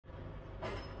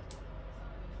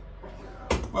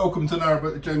Welcome to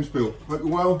Narrowboat, the James Bill. Hope you're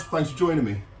well, thanks for joining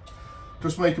me.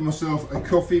 Just making myself a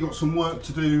coffee, got some work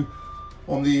to do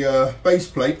on the base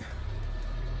plate.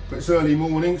 But it's early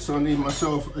morning, so I need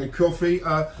myself a coffee.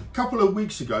 A couple of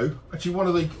weeks ago,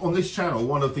 actually on this channel,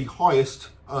 one of the highest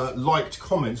liked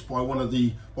comments by one of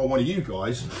you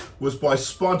guys was by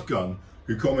Spud Gun,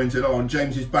 who commented, "Oh, and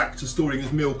James is back to storing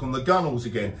his milk on the Gunnels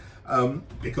again."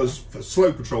 Because for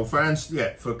Slow Patrol fans,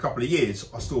 yeah, for a couple of years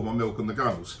I store my milk on the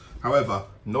Gunnels. However,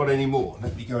 not anymore.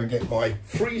 Let me go and get my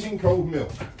freezing cold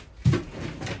milk.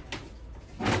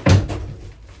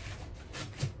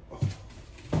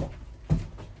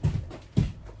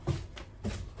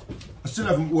 I still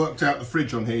haven't worked out the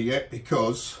fridge on here yet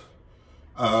because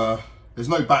there's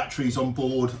no batteries on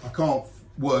board. I can't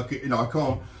work it, I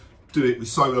can't do it with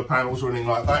solar panels or anything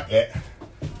like that yet.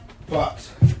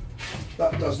 But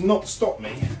that does not stop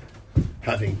me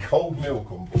having cold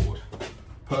milk on board.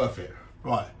 Perfect.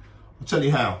 Right, I'll tell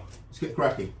you how. Let's get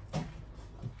cracking.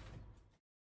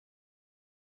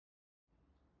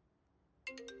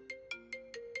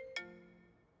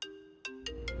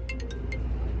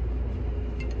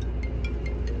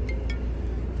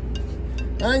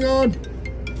 Hang on.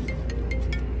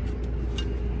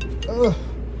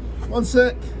 One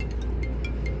sec.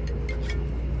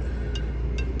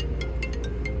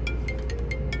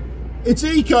 It's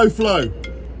EcoFlow.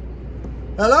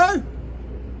 Hello?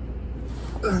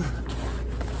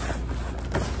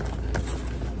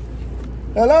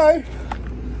 Hello?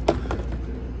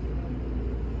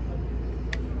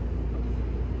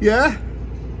 Yeah?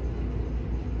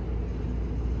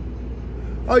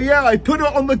 Oh yeah, I put it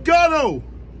on the gunnel.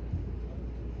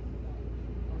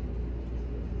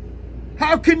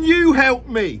 How can you help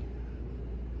me?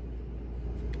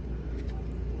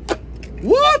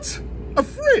 What? A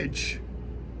fridge?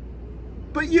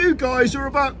 But you guys are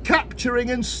about capturing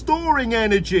and storing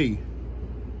energy.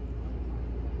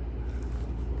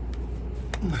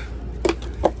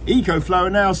 EcoFlow are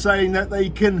now saying that they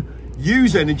can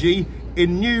use energy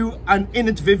in new and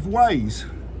innovative ways.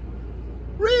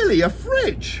 Really, a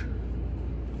fridge?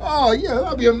 Oh yeah,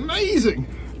 that'd be amazing.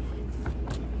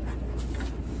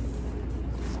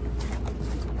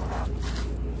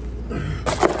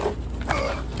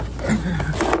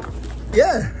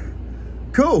 Yeah,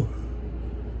 cool.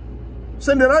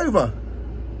 Send it over.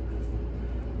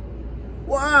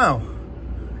 Wow.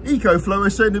 EcoFlow are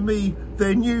sending me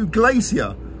their new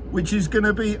Glacier, which is going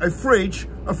to be a fridge,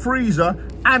 a freezer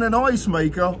and an ice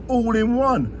maker all in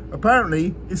one.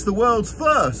 Apparently it's the world's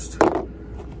first.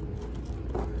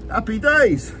 Happy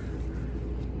days.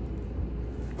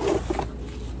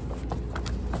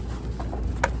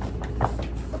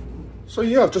 So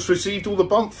yeah, I've just received all the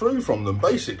bump through from them.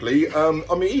 Basically, I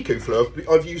mean, EcoFlow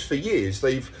I've used for years.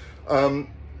 They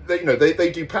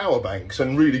do power banks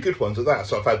and really good ones at that.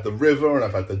 So I've had the River and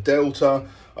I've had the Delta.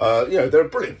 They're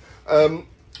brilliant.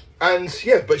 And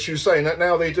yeah, but she was saying that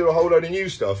now they do a whole load of new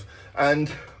stuff.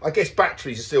 And I guess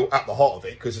batteries are still at the heart of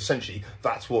it because essentially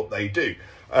that's what they do.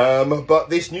 But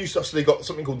this new stuff, so they've got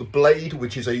something called the Blade,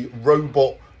 which is a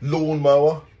robot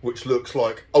lawnmower, which looks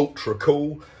like ultra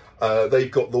cool. They've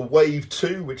got the Wave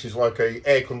 2, which is like a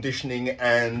air conditioning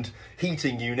and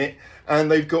heating unit.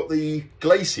 And they've got the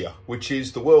Glacier, which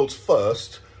is the world's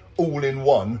first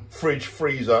all-in-one fridge,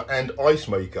 freezer and ice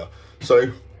maker.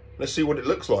 So let's see what it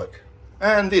looks like.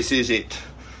 And this is it,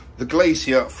 the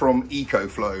Glacier from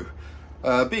EcoFlow.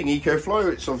 Being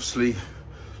EcoFlow, it's obviously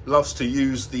loves to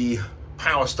use the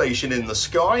power station in the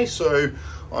sky. So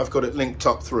I've got it linked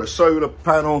up through a solar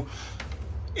panel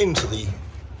into the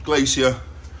Glacier.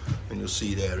 And you'll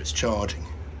see there it's charging.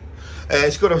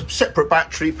 It's got a separate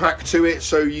battery pack to it,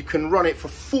 so you can run it for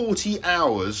 40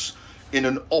 hours in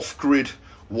an off-grid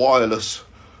wireless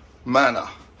manner,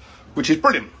 which is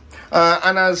brilliant.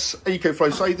 And as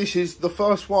EcoFlow say, this is the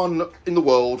first one in the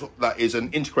world that is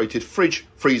an integrated fridge,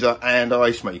 freezer and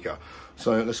ice maker.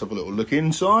 So let's have a little look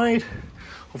inside.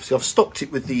 Obviously I've stocked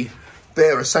it with the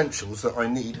bare essentials that I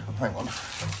need. Hang on.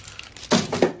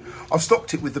 I've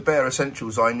stocked it with the bare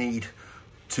essentials I need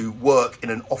to work in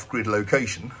an off-grid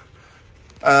location.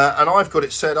 And I've got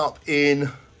it set up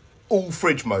in all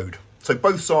fridge mode. So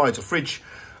both sides are fridge,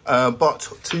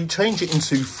 but to change it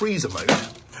into freezer mode,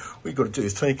 what you've got to do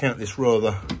is take out this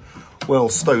rather well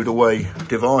stowed away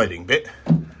dividing bit.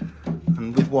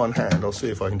 And with one hand, I'll see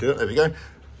if I can do it. There we go.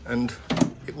 And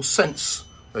it will sense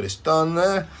that it's done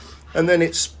there. And then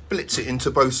it splits it into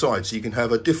both sides. So you can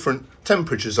have a different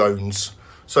temperature zones.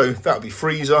 So that'll be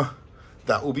freezer,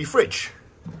 that will be fridge.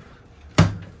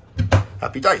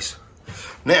 Happy days.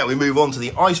 Now we move on to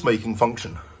the ice making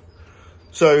function.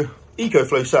 So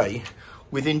EcoFlow say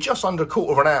within just under a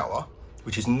quarter of an hour,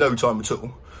 which is no time at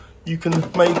all, you can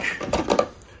make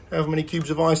however many cubes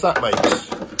of ice that makes,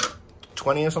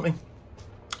 20 or something.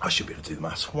 I should be able to do the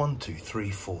maths. 1, 2, 3,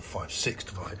 4, 5, 6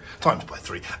 divided times by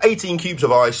 3. 18 cubes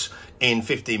of ice in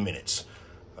 15 minutes.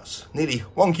 That's nearly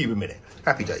 1 cube a minute.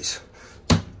 Happy days.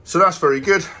 So that's very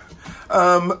good.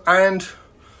 And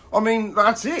I mean,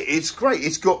 that's it. It's great.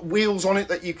 It's got wheels on it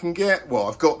that you can get. Well,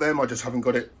 I've got them. I just haven't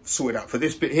got it sorted out for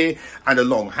this bit here. And a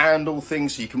long handle thing,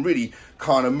 so you can really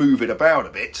kind of move it about a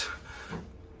bit.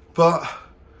 But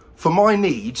for my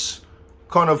needs,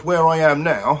 kind of where I am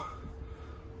now,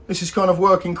 this is kind of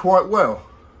working quite well.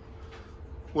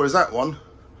 Whereas that one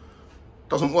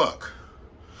doesn't work.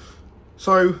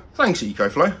 So thanks,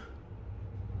 EcoFlow.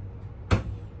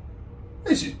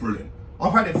 This is brilliant.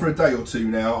 I've had it for a day or two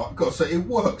now. I've got to say, it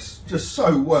works just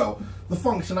so well. The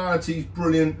functionality is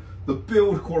brilliant. The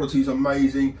build quality is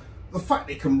amazing. The fact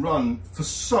it can run for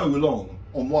so long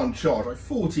on one charge, like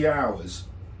 40 hours,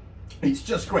 it's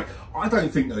just great. I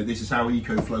don't think, though, this is how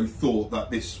EcoFlow thought that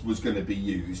this was going to be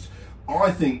used.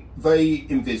 I think they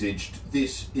envisaged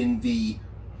this in the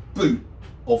boot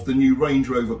of the new Range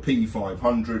Rover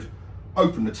P500.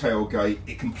 Open the tailgate,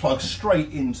 it can plug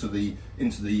straight into the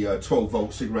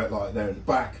 12-volt cigarette light there in the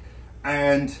back,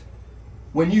 and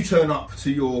when you turn up to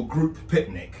your group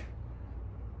picnic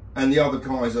and the other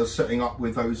guys are setting up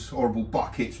with those horrible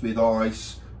buckets with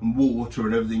ice and water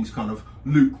and everything's kind of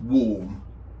lukewarm,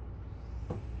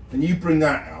 and you bring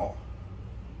that out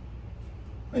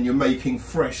and you're making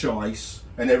fresh ice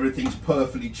and everything's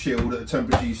perfectly chilled at the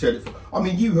temperature you set it for. I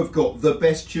mean, you have got the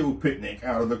best chilled picnic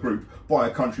out of the group by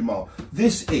a country mile.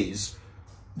 This is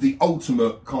the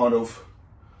ultimate kind of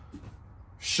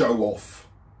show-off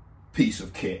piece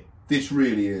of kit. This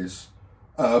really is.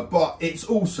 But it's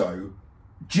also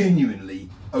genuinely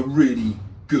a really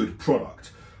good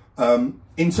product.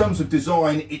 In terms of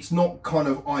design, it's not kind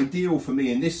of ideal for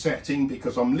me in this setting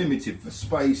because I'm limited for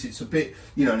space. It's a bit,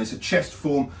 you know, and it's a chest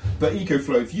form. But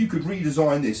EcoFlow, if you could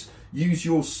redesign this,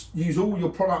 use all your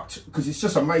product, because it's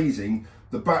just amazing.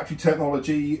 The battery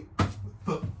technology,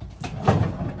 but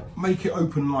make it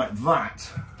open like that.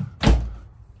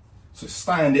 So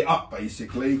stand it up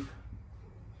basically.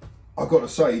 I've got to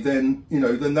say, then, you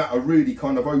know, then that'll really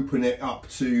kind of open it up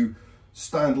to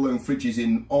standalone fridges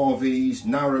in RVs,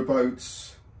 narrowboats.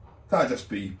 That'd just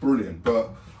be brilliant. But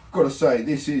I've got to say,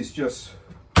 this is just,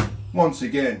 once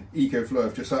again, EcoFlow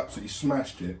have just absolutely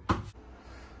smashed it.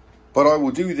 But I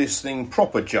will do this thing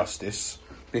proper justice,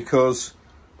 because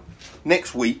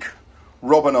next week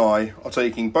Rob and I are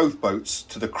taking both boats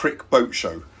to the Crick Boat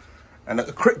Show. And at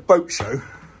the Crick Boat Show,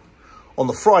 on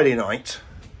the Friday night,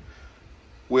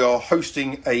 we are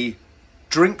hosting a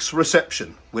drinks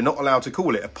reception. We're not allowed to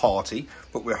call it a party,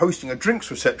 but we're hosting a drinks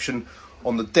reception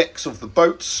on the decks of the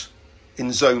boats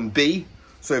in Zone B.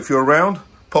 So if you're around,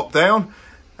 pop down,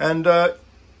 and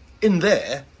in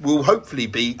there will hopefully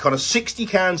be kind of 60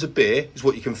 cans of beer is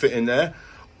what you can fit in there,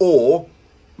 or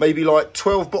maybe like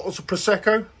 12 bottles of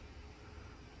Prosecco.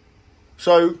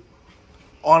 So,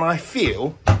 and I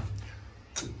feel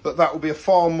that that will be a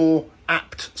far more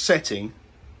apt setting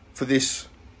for this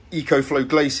EcoFlow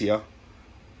Glacier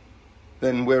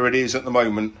than where it is at the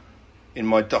moment in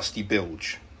my dusty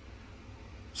bilge.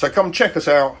 So come check us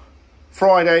out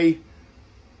Friday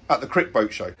at the Crick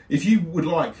Boat Show. If you would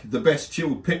like the best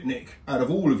chilled picnic out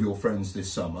of all of your friends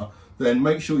this summer, then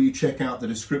make sure you check out the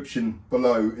description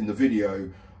below in the video,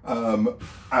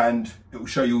 and it will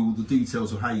show you all the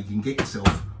details of how you can get yourself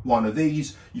one of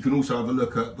these. You can also have a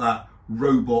look at that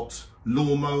robot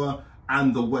lawnmower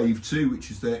and the Wave 2,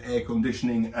 which is their air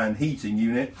conditioning and heating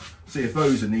unit. See if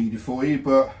those are needed for you,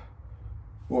 but,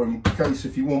 or in case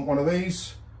if you want one of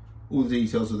these, all the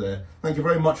details are there. Thank you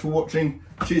very much for watching.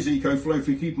 Cheers EcoFlow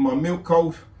for keeping my milk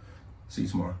cold. See you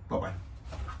tomorrow. Bye bye.